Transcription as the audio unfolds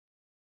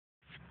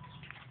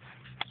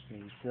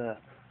Hey, what's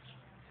up?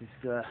 This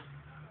is,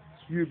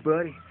 your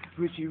buddy,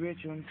 Richie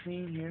on the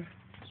scene here.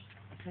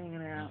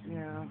 Hanging out,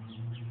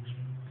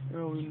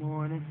 early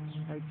morning.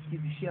 I'd like to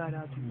give a shout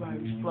out to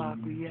Virus Block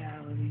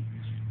Reality.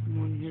 You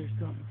want to hear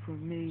something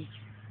from me?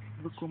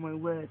 Look on my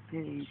web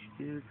page,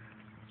 dude.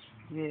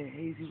 Yeah,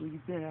 Hazy, where you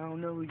been? I don't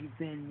know where you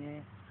been,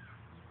 man.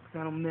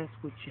 'Cause I don't mess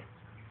with you.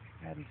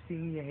 I haven't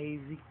seen you,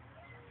 Hazy.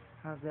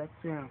 How's that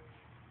sound?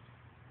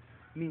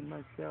 Me,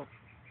 myself,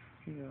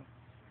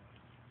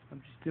 I'm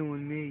just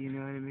doing me, you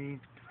know what I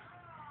mean?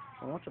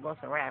 Well, why don't you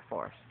bust a rap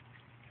for us?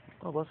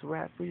 Oh, what's a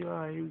rap for you?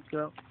 Alright, here we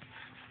go.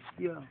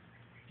 Yo,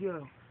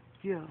 yo,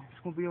 yo. It's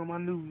gonna be on my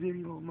new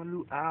video, on my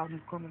new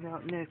album coming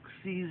out next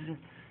season.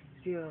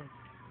 Yo,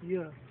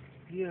 yo,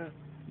 yo.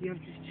 Yeah, I'm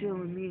just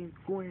chilling, me and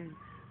Gwen.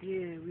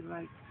 Yeah, we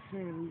like to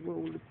sing, we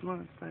roll the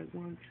blunts like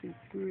 1, 2,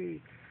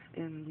 3.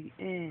 And we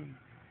end.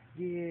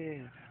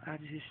 Yeah, I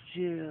just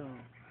chill.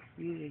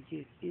 Yeah,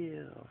 get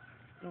ill.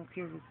 Don't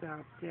care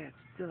about that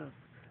stuff.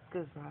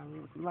 'Cause I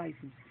look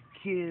licensed to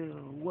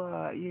kill.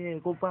 What? Yeah,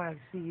 go buy a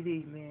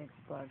CD, man. Go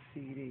buy a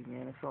CD,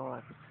 man. That's all I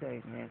can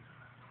say, man.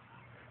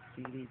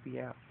 CD be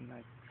out in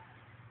like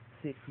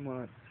 6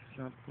 months,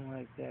 something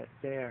like that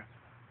there.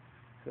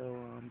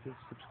 So, just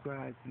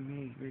subscribe to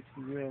me, Richie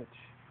Rich.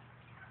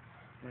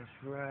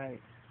 That's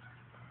right.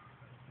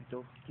 And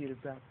don't forget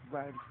about the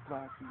Writer's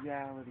Block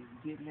Reality.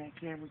 You getting that,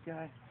 camera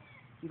guy?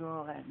 Get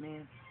all that,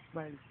 man.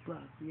 Writer's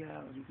Block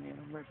Reality, man.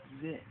 I'm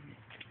representing it.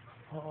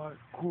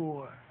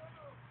 Hardcore.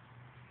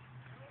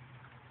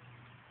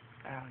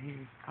 Out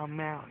here. I'm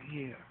out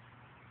here.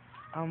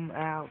 I'm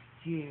out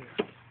here.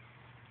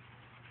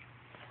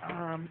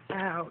 I'm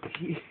out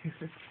here.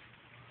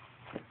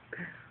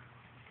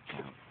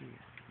 Out here.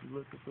 You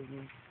looking for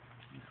me?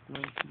 Just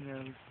Squinty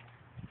knows.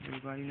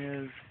 Everybody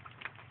knows.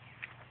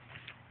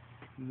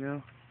 You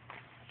know?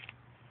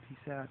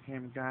 Peace out,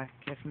 camera guy.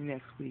 Catch me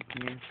next week,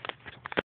 man.